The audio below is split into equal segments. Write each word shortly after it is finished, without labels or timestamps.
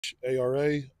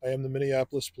ARA. I am the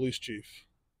Minneapolis Police Chief.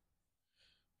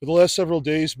 For the last several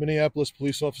days, Minneapolis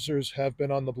police officers have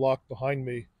been on the block behind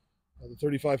me, the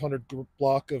 3500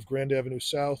 block of Grand Avenue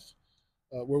South,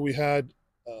 where we had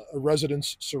a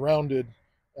residence surrounded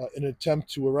in an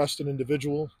attempt to arrest an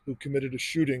individual who committed a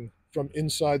shooting from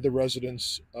inside the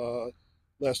residence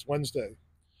last Wednesday.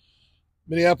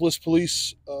 Minneapolis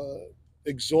police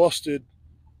exhausted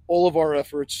all of our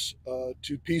efforts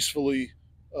to peacefully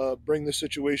bring the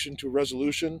situation to a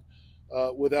resolution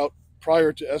without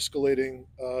prior to escalating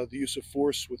the use of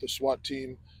force with a SWAT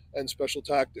team and special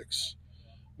tactics.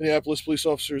 Minneapolis police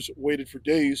officers waited for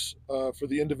days for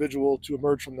the individual to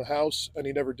emerge from the house, and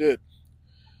he never did.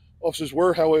 Officers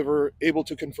were, however, able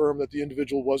to confirm that the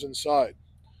individual was inside.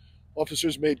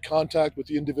 Officers made contact with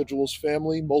the individual's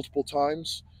family multiple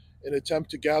times in an attempt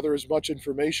to gather as much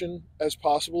information as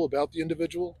possible about the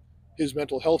individual, his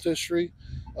mental health history,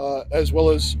 as well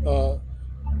as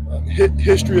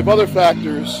history of other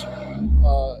factors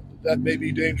that may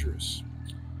be dangerous.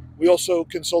 We also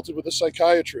consulted with a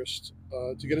psychiatrist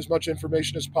to get as much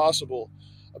information as possible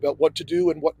about what to do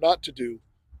and what not to do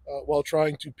while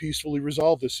trying to peacefully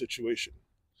resolve this situation.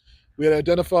 We had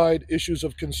identified issues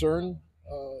of concern,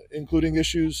 including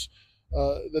issues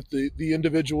that the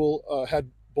individual had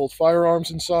both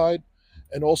firearms inside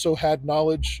and also had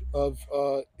knowledge of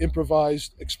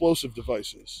improvised explosive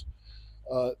devices.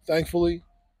 Thankfully,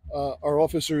 our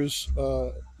officers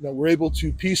were able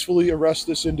to peacefully arrest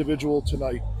this individual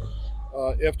tonight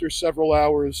after several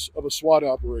hours of a SWAT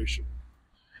operation.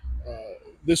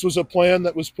 This was a plan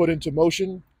that was put into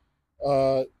motion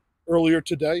earlier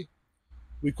today.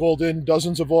 We called in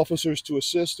dozens of officers to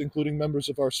assist, including members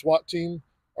of our SWAT team,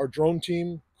 our drone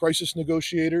team, crisis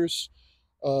negotiators,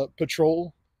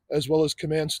 patrol, as well as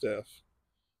command staff.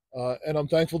 And I'm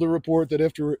thankful to report that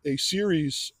after a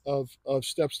series of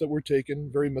steps that were taken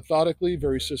very methodically,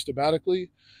 very systematically,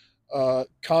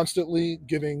 constantly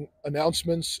giving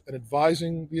announcements and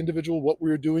advising the individual what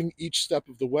we were doing each step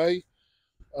of the way,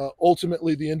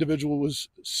 ultimately the individual was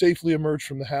safely emerged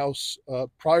from the house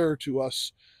prior to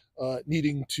us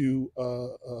needing to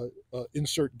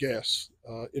insert gas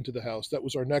into the house. That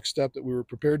was our next step that we were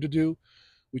prepared to do.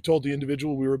 We told the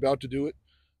individual we were about to do it.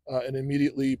 And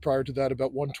immediately prior to that,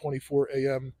 about 1:24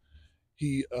 a.m.,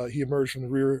 he emerged from the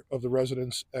rear of the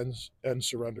residence and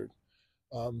surrendered.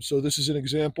 So this is an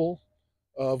example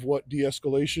of what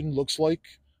de-escalation looks like,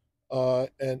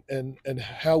 and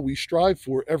how we strive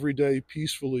for every day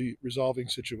peacefully resolving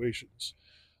situations.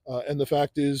 And the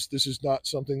fact is, this is not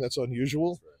something that's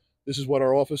unusual. This is what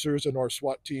our officers and our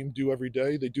SWAT team do every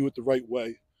day. They do it the right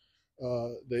way.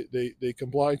 They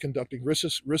comply conducting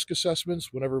risk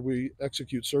assessments whenever we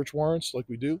execute search warrants like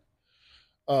we do.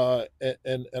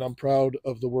 And I'm proud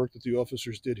of the work that the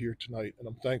officers did here tonight. And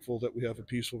I'm thankful that we have a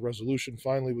peaceful resolution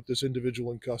finally with this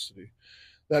individual in custody.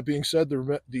 That being said,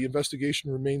 the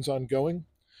investigation remains ongoing.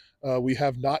 We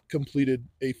have not completed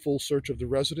a full search of the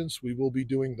residence. We will be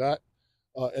doing that,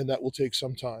 and that will take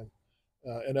some time.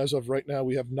 And as of right now,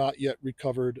 we have not yet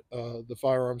recovered the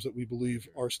firearms that we believe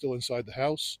are still inside the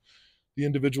house. The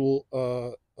individual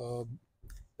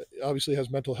obviously has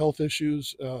mental health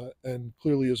issues and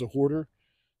clearly is a hoarder.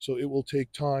 So it will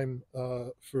take time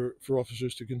for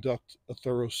officers to conduct a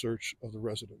thorough search of the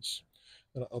residence.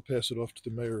 And I'll pass it off to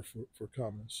the mayor for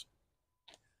comments.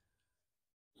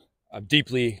 I'm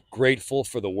deeply grateful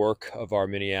for the work of our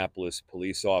Minneapolis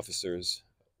police officers.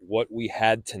 What we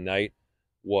had tonight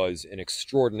was an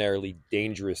extraordinarily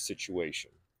dangerous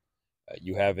situation.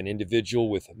 You have an individual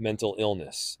with mental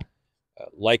illness,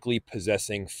 likely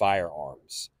possessing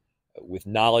firearms, with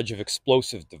knowledge of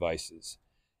explosive devices,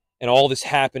 and all this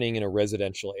happening in a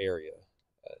residential area.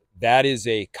 That is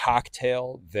a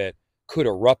cocktail that could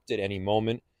erupt at any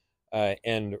moment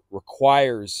and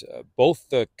requires both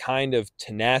the kind of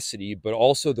tenacity but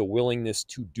also the willingness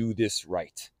to do this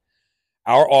right.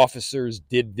 Our officers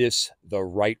did this the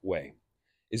right way.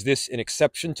 Is this an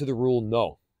exception to the rule?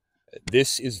 No.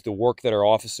 This is the work that our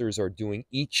officers are doing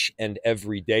each and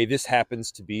every day. This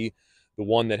happens to be the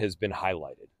one that has been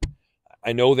highlighted.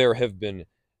 I know there have been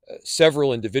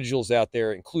several individuals out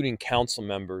there, including council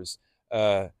members,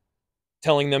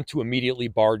 telling them to immediately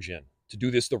barge in, to do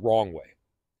this the wrong way.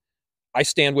 I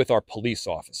stand with our police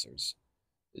officers.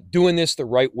 Doing this the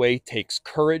right way takes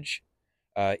courage.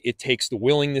 It takes the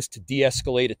willingness to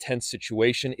de-escalate a tense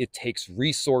situation. It takes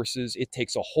resources. It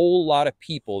takes a whole lot of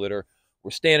people that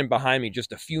were standing behind me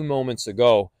just a few moments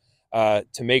ago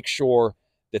to make sure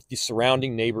that the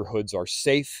surrounding neighborhoods are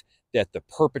safe, that the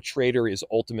perpetrator is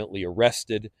ultimately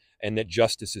arrested, and that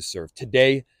justice is served.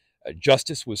 Today,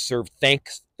 Justice was served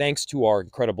thanks to our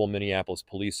incredible Minneapolis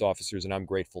police officers, and I'm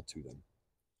grateful to them.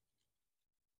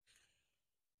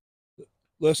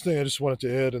 Last thing I just wanted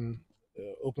to add and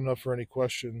open up for any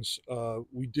questions.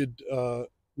 We did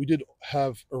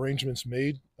have arrangements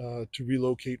made to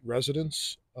relocate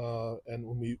residents, and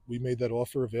when we made that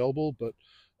offer available, but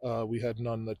we had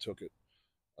none that took it.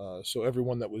 So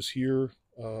everyone that was here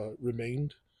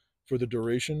remained for the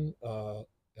duration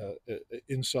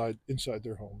inside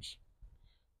their homes.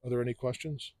 Are there any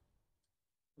questions?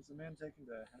 Was the man taken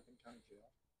to Hennepin County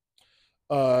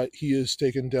Jail? He is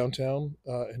taken downtown,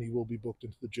 and he will be booked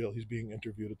into the jail. He's being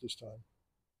interviewed at this time.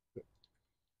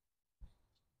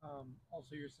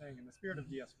 Also, you're saying in the spirit of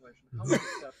de-escalation, how many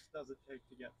steps does it take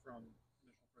to get from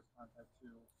initial first contact to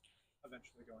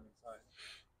eventually going inside?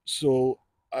 So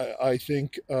I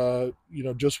think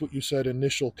just what you said.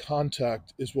 Initial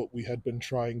contact is what we had been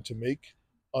trying to make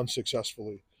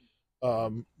unsuccessfully.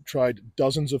 Tried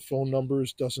dozens of phone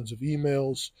numbers, dozens of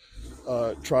emails.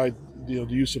 Tried the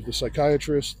use of the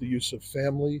psychiatrist, the use of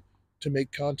family to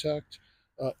make contact,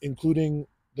 including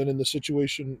then in the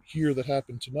situation here that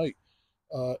happened tonight,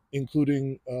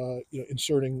 including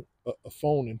inserting a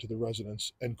phone into the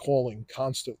residence and calling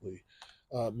constantly,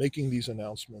 making these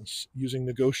announcements, using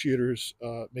negotiators,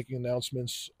 making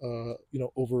announcements,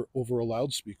 over a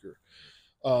loudspeaker.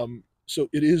 So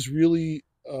it is really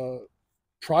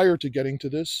prior to getting to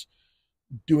this,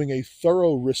 doing a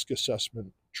thorough risk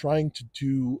assessment, trying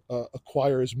to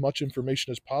acquire as much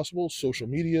information as possible, social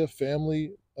media,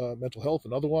 family, mental health,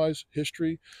 and otherwise,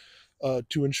 history,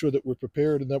 to ensure that we're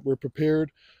prepared and that we're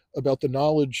prepared about the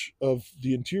knowledge of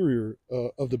the interior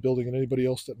of the building and anybody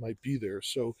else that might be there.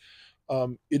 So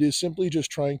it is simply just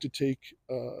trying to take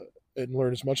and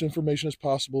learn as much information as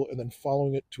possible and then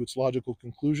following it to its logical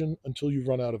conclusion until you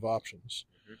run out of options.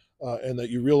 And that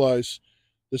you realize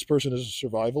this person is a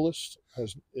survivalist,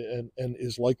 and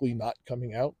is likely not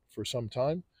coming out for some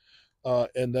time,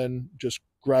 and then just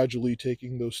gradually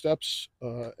taking those steps,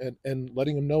 and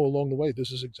letting them know along the way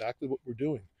this is exactly what we're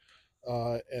doing,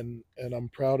 and I'm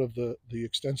proud of the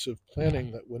extensive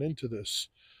planning that went into this,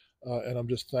 and I'm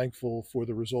just thankful for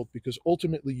the result because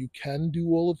ultimately you can do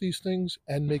all of these things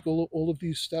and make all of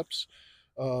these steps,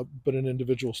 but an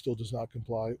individual still does not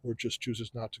comply or just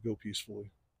chooses not to go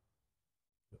peacefully.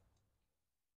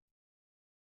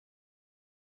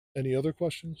 Any other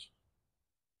questions?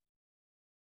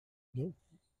 No.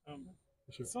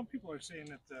 Yes, some people are saying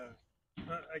that.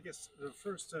 I guess the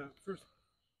first.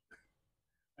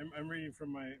 I'm reading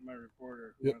from my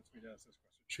reporter who wants me to ask this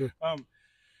question. Sure.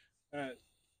 That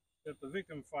the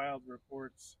victim filed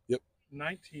reports.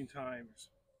 19 times,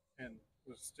 and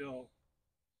is still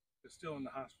in the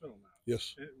hospital now.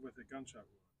 Yes. With a gunshot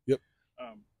wound. Yep.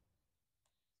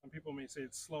 Some people may say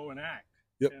it's slow in act.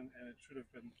 Yep. And it should have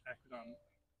been acted on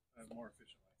more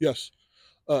efficiently. Yes,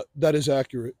 that is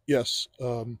accurate. Yes.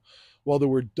 While there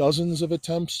were dozens of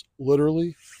attempts,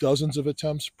 literally dozens of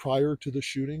attempts prior to the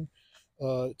shooting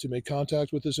to make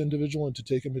contact with this individual and to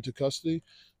take him into custody,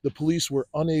 the police were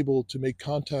unable to make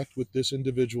contact with this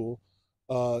individual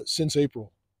since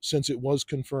April, since it was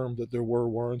confirmed that there were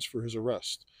warrants for his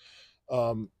arrest.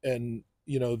 And,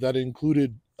 that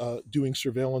included doing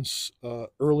surveillance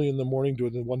early in the morning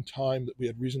during the one time that we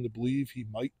had reason to believe he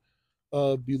might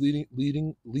be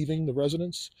leaving the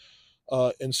residence.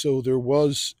 And so there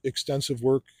was extensive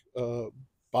work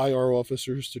by our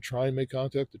officers to try and make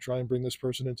contact, to try and bring this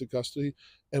person into custody,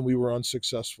 and we were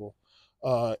unsuccessful.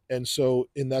 And so,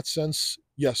 in that sense,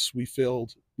 yes, we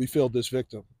failed. We failed this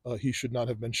victim. He should not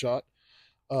have been shot.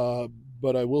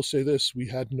 But I will say this: we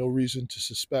had no reason to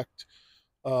suspect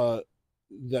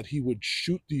that he would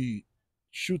shoot the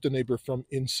neighbor from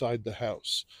inside the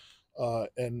house.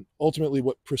 And ultimately,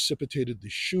 what precipitated the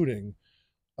shooting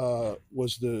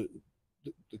was the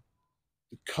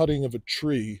cutting of a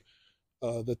tree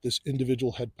that this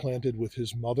individual had planted with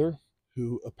his mother,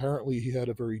 who apparently he had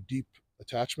a very deep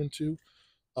attachment to,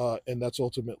 and that's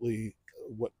ultimately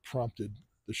what prompted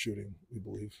the shooting, we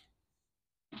believe.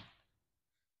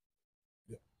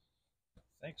 Yeah.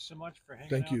 Thanks so much for hanging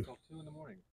Thank out you. till 2 in the morning.